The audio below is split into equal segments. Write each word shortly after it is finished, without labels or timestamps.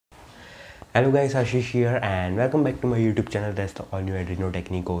Hello guys, Ashish here and welcome back to my YouTube channel that's the all new Adreno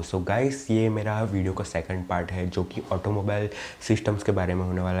टेक्निको। So guys, ये मेरा video का second part है जो कि automobile systems के बारे में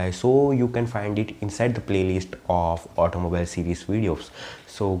होने वाला है। So you can find it inside the playlist of automobile series videos.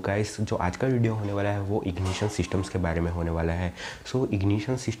 So guys, जो आज का वीडियो होने वाला है वो इग्निशन सिस्टम्स के बारे में होने वाला है। सो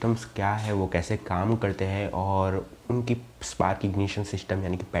इग्निशन सिस्टम्स क्या है, वो कैसे काम करते हैं और उनकी स्पार्क इग्निशन सिस्टम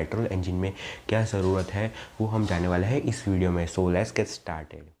यानी कि पेट्रोल इंजन में क्या ज़रूरत है, वो हम जानने वाले हैं इस वीडियो में। So let's get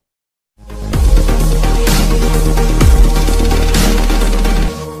started.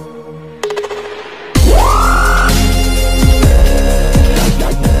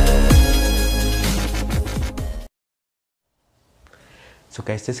 So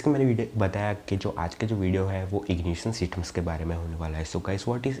guys, जैसे कि मैंने वीडियो बताया कि जो आज का जो वीडियो है वो इग्निशन सिस्टम्स के बारे में होने वाला है। So guys,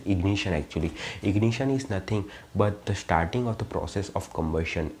 what is ignition actually? Ignition is nothing but the starting of the process of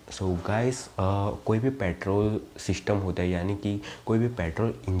combustion. So guys, कोई भी पेट्रोल सिस्टम होता है यानी कि कोई भी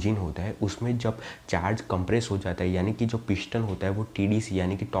पेट्रोल इंजन होता है, उसमें जब चार्ज कंप्रेस हो जाता है यानी कि जो पिस्टन होता है वो TDC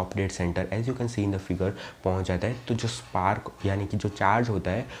यानी कि top dead centre, as you can see in the figure, पहुँच जाता है। तो जो स्पार्क यानी कि जो चार्ज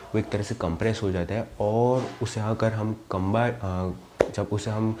होता है वो एक तरह से कंप्रेस हो जाता है और उसे अगर हम जब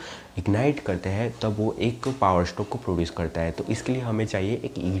उसे हम इग्नाइट करते हैं तब वो एक पावर स्ट्रोक को प्रोड्यूस करता है। तो इसके लिए हमें चाहिए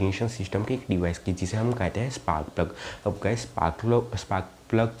एक इग्निशन सिस्टम की एक डिवाइस की, जिसे हम कहते हैं स्पार्क प्लग। अब गाइस, स्पार्क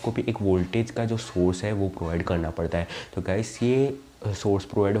प्लग को भी एक वोल्टेज का जो सोर्स है वो प्रोवाइड करना पड़ता है। तो गाइस, ये सोर्स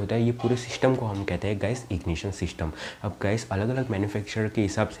प्रोवाइड होता है, ये पूरे सिस्टम को हम कहते हैं गाइस इग्निशन सिस्टम। अब गाइस, अलग अलग मैन्युफैक्चरर के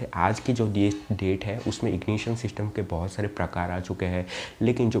हिसाब से आज की जो डेट है उसमें इग्निशन सिस्टम के बहुत सारे प्रकार आ चुके हैं,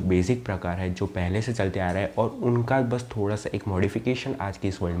 लेकिन जो बेसिक प्रकार है जो पहले से चलते आ रहा है और उनका बस थोड़ा सा एक मॉडिफिकेशन आज के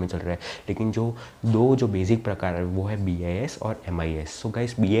इस वर्ल्ड में चल रहा है। लेकिन जो बेसिक प्रकार है वो है BIS और MIS। So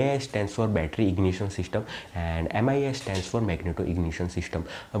guys, BIS stands for battery ignition system and MIS stands for magneto ignition system.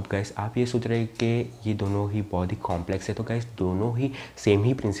 अब गाइस, आप ये सोच रहे हैं कि ये दोनों ही बहुत ही कॉम्प्लेक्स है, तो गाइस दोनों ही सेम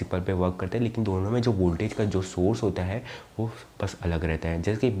ही प्रिंसिपल पे वर्क करते हैं, लेकिन दोनों में जो वोल्टेज का जो सोर्स होता है वो बस अलग रहता है।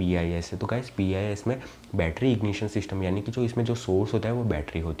 जैसे कि BIS है, तो गाइस BIS में बैटरी इग्निशन सिस्टम यानी कि जो इसमें जो सोर्स होता है वो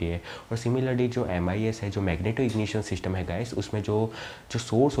बैटरी होती है। और सिमिलरली जो MIS है, जो मैग्नेटो इग्निशन सिस्टम है गाइस, उसमें जो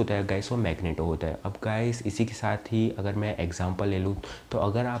सोर्स होता है गाइस वो मैग्नेटो होता है। अब गाइस, इसी के साथ ही अगर मैं एग्जांपल ले लूँ तो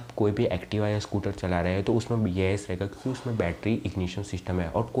अगर आप कोई भी एक्टिवा या स्कूटर चला रहे हैं तो उसमें BIS रहेगा क्योंकि उसमें बैटरी इग्निशन सिस्टम है।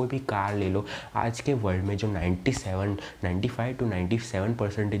 और कोई भी कार ले लो, आज के वर्ल्ड में जो 95 to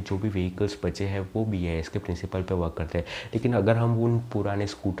 97% जो भी व्हीकल्स बचे हैं वो BIS के प्रिंसिपल पे वर्क करते हैं। लेकिन अगर हम उन पुराने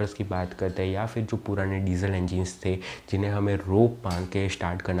स्कूटर्स की बात करते हैं या फिर जो पुराने डीजल इंजिन्स थे जिन्हें हमें रोप बांध के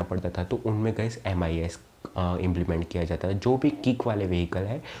स्टार्ट करना पड़ता था, तो उनमें गाइस MIS इम्प्लीमेंट किया जाता है। जो भी किक वाले व्हीकल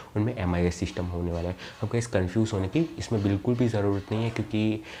है उनमें MIS सिस्टम होने वाला है। अब गाइस, कंफ्यूज होने की इसमें बिल्कुल भी ज़रूरत नहीं है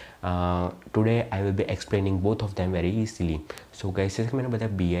क्योंकि today I will be explaining both of them very easily. So guys, जैसे कि मैंने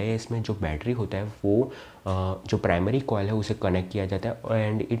बताया, BIS में जो बैटरी होता है वो जो प्राइमरी कॉइल है उसे कनेक्ट किया जाता है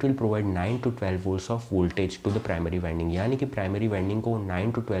and it will provide 9 to 12 volts of voltage to the primary winding, यानी कि प्राइमरी वाइंडिंग को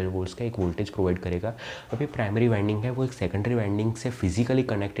 9 to 12 वोल्ट्स का एक वोल्टेज प्रोवाइड करेगा। अभी प्राइमरी वाइंडिंग है वो एक सेकेंडरी वाइंडिंग से फिजिकली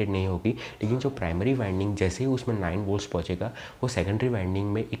कनेक्टेड नहीं होगी, लेकिन जो प्राइमरी वाइंडिंग जैसे ही उसमें 9 वोल्ट्स पहुँचेगा वो सेकेंडरी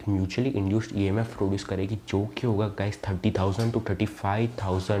वाइंडिंग में एक म्यूचुअली इंड्यूस्ड EMF प्रोड्यूस करेगी, जो कि होगा गाइस 30,000 to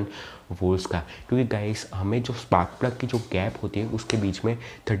 35,000 वोल्ट्स का। क्योंकि गाइस, हमें जो स्पार्क प्लग की जो गैप होती है उसके बीच में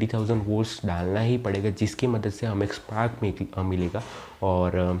 30,000 वोल्ट्स डालना ही पड़ेगा, जिसकी मदद से हमें स्पार्क मिलेगा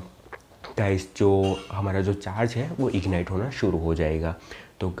और गाइस जो हमारा जो चार्ज है वो इग्नाइट होना शुरू हो जाएगा।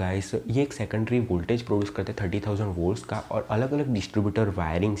 तो गाइस, ये एक सेकेंडरी वोल्टेज प्रोड्यूस करते हैं 30,000 वोल्ट्स का, और अलग अलग डिस्ट्रीब्यूटर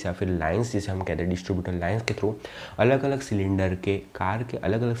वायरिंग्स या फिर लाइंस जिसे हम कहते हैं डिस्ट्रीब्यूटर लाइंस के थ्रू अलग अलग सिलेंडर के कार के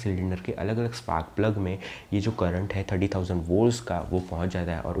अलग अलग सिलेंडर के अलग अलग स्पार्क प्लग में ये जो करंट है 30,000 वोल्ट्स का वो पहुंच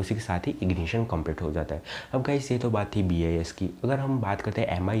जाता है और उसी के साथ ही इग्निशन कंप्लीट हो जाता है। अब गाइस, ये तो बात थी BIS की। अगर हम बात करते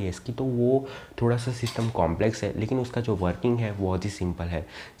हैं MIS की, तो वो थोड़ा सा सिस्टम कॉम्प्लेक्स है, लेकिन उसका जो वर्किंग है वो बहुत ही सिंपल है।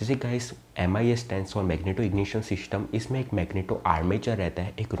 जैसे guys, MIS stands for magneto ignition system. इसमें एक मैग्नेटो आर्मेचर रहता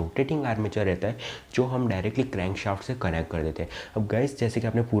है, एक रोटेटिंग आर्मेचर रहता है जो हम डायरेक्टली क्रैंकशाफ्ट से कनेक्ट कर देते हैं। अब गाइस, जैसे कि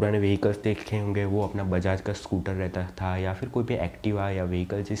आपने पुराने व्हीकल्स देखे होंगे, वो अपना बजाज का स्कूटर रहता था या फिर कोई भी एक्टिवा या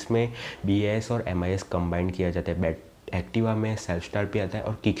व्हीकल जिसमें BIS और MIS कंबाइन किया जाता है। एक्टिवा में सेल्फ स्टार्ट भी आता है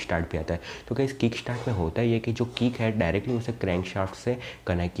और किक स्टार्ट भी आता है। तो गाइस, किक स्टार्ट में होता है ये कि जो किक है डायरेक्टली उसे क्रैंकशाफ्ट से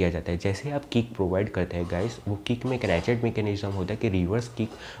कनेक्ट किया जाता है। जैसे ही आप किक प्रोवाइड करते हैं गाइस, वो किक में एक रैचेट मैकेनिज्म होता है कि रिवर्स किक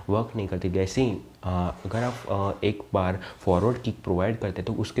वर्क नहीं करती। जैसे ही अगर आप एक बार फॉरवर्ड किक प्रोवाइड करते हैं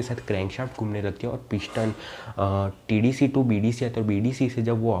तो उसके साथ क्रैंकशाफ्ट घूमने लगती है और पिस्टन TDC टू BDC आता है, और BDC से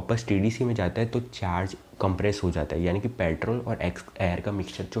जब वो वापस TDC में जाता है तो चार्ज कंप्रेस हो जाता है, यानी कि पेट्रोल और एयर का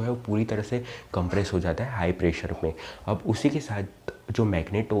मिक्सचर जो है वो पूरी तरह से कंप्रेस हो जाता है हाई प्रेशर में। अब उसी के साथ जो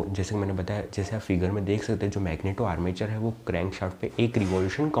मैग्नेटो, जैसे मैंने बताया, जैसे आप फिगर में देख सकते हैं, जो मैग्नेटो आर्मेचर है वो क्रैंक शाफ्ट पे एक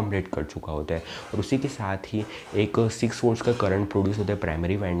रिवॉल्यूशन कंप्लीट कर चुका होता है और उसी के साथ ही एक 6 वोल्ट्स का करंट प्रोड्यूस होता है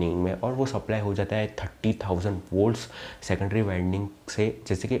प्राइमरी वाइंडिंग में और वो सप्लाई हो जाता है 30,000 वोल्ट्स सेकेंडरी वाइंडिंग से।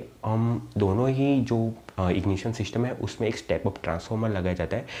 जैसे कि हम दोनों ही जो इग्निशन सिस्टम है उसमें एक स्टेप अप ट्रांसफार्मर लगाया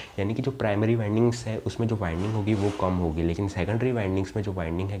जाता है, यानी कि जो प्राइमरी वाइंडिंग्स है उसमें जो वाइंडिंग होगी वो कम होगी, लेकिन सेकेंडरी वाइंडिंग्स में जो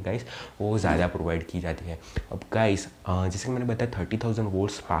वाइंडिंग है गाइस वो ज़्यादा प्रोवाइड की जाती है। अब गाइस जैसे कि मैंने बताया 30,000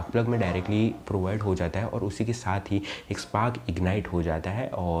 वोल्ट स्पार्क प्लग में डायरेक्टली प्रोवाइड हो जाता है और उसी के साथ ही एक स्पार्क इग्नाइट हो जाता है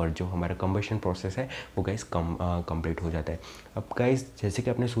और जो हमारा कंबशन प्रोसेस है वो गाइस कंप्लीट हो जाता है। अब गाइस जैसे कि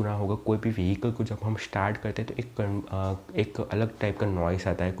आपने सुना होगा कोई भी व्हीकल को जब हम स्टार्ट करते हैं तो एक अलग टाइप का नॉइस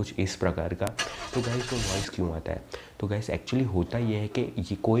आता है कुछ इस प्रकार का। तो गाइस वो नॉइस क्यों आता है? तो गाइस एक्चुअली होता ये है कि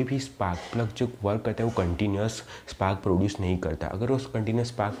ये कोई भी स्पार्क प्लग जो वर्क करता है वो कंटिन्यूस स्पार्क प्रोड्यूस नहीं करता। अगर वो कंटिन्यूस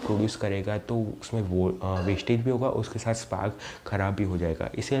स्पार्क प्रोड्यूस करेगा तो उसमें वो वेस्टेज भी होगा, उसके साथ स्पार्क ख़राब भी हो जाएगा।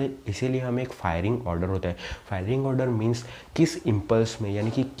 इसीलिए हमें एक फायरिंग ऑर्डर होता है। फायरिंग ऑर्डर मीन्स किस इम्पल्स में,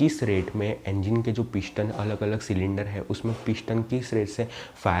 यानी कि किस रेट में इंजन के जो पिस्टन अलग अलग सिलेंडर है उसमें पिस्टन किस रेट से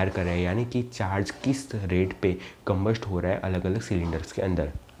फायर कर रहे हैं, यानी कि चार्ज किस रेट पे कंबस्ट हो रहा है अलग अलग सिलेंडर्स के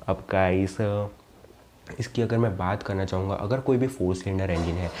अंदर। अब गाइस इसकी अगर मैं बात करना चाहूँगा, अगर कोई भी 4 सिलेंडर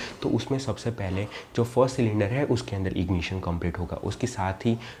इंजन है तो उसमें सबसे पहले जो फर्स्ट सिलेंडर है उसके अंदर इग्निशन कंप्लीट होगा, उसके साथ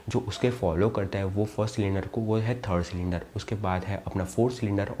ही जो उसके फॉलो करता है वो फर्स्ट सिलेंडर को वो है थर्ड सिलेंडर, उसके बाद है अपना फोर्थ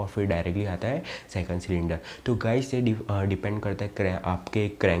सिलेंडर और फिर डायरेक्टली आता है सेकंड सिलेंडर। तो गाइस ये डिपेंड करता है आपके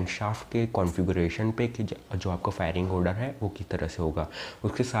क्रैंकशाफ्ट के कॉन्फ़िगरेशन पे कि जो आपका फायरिंग ऑर्डर है वो किस तरह से होगा।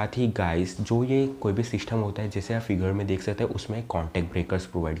 उसके साथ ही गाइस जो ये कोई भी सिस्टम होता है जैसे आप फिगर में देख सकते हैं उसमें कॉन्टैक्ट ब्रेकर्स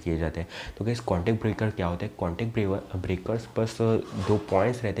प्रोवाइड किए जाते हैं। तो गाइस कॉन्टैक्ट ब्रेकर क्या होता है? कॉन्टैक्ट ब्रेकर्स बस 2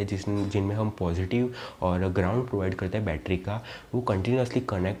 पॉइंट्स रहते हैं जिनमें हम पॉजिटिव और ग्राउंड प्रोवाइड करते हैं बैटरी का। वो कंटिन्यूसली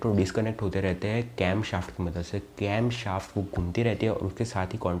कनेक्ट और डिसकनेक्ट होते रहते हैं कैम शाफ्ट की मदद से। कैम शाफ्ट वो घूमती रहती है और उसके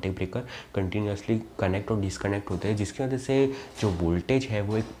साथ ही कॉन्टैक्ट ब्रेकर कंटिन्यूसली कनेक्ट और डिसकनेक्ट होते हैं, जिसकी वजह से जो वोल्टेज है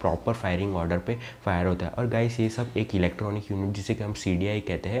वो एक प्रॉपर फायरिंग ऑर्डर पे फायर होता है। और गाइस ये सब एक इलेक्ट्रॉनिक यूनिट जिसे कि हम CDI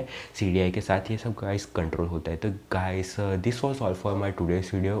कहते हैं, CDI के साथ ये सब गाइस कंट्रोल होता है। तो guys this was all for my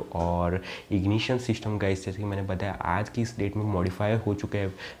today's video. और इग्निशन सिस्टम गाइस जैसे कि मैंने बताया आज की इस डेट में मॉडिफाई हो चुके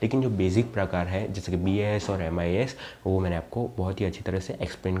हैं, लेकिन जो बेसिक प्रकार है जैसे कि BIS और MIS वो मैंने आपको बहुत ही अच्छी तरह से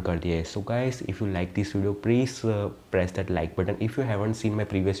एक्सप्लेन कर दिया है। So guys if you like this video please press that like button. If you haven't seen my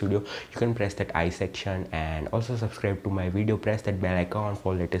previous video you can press that I section and also subscribe to my video, press that bell icon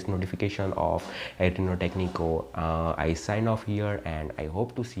for latest notification of ÄDREÑO Technico. I sign off here and I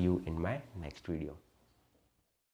hope to see you in my next video.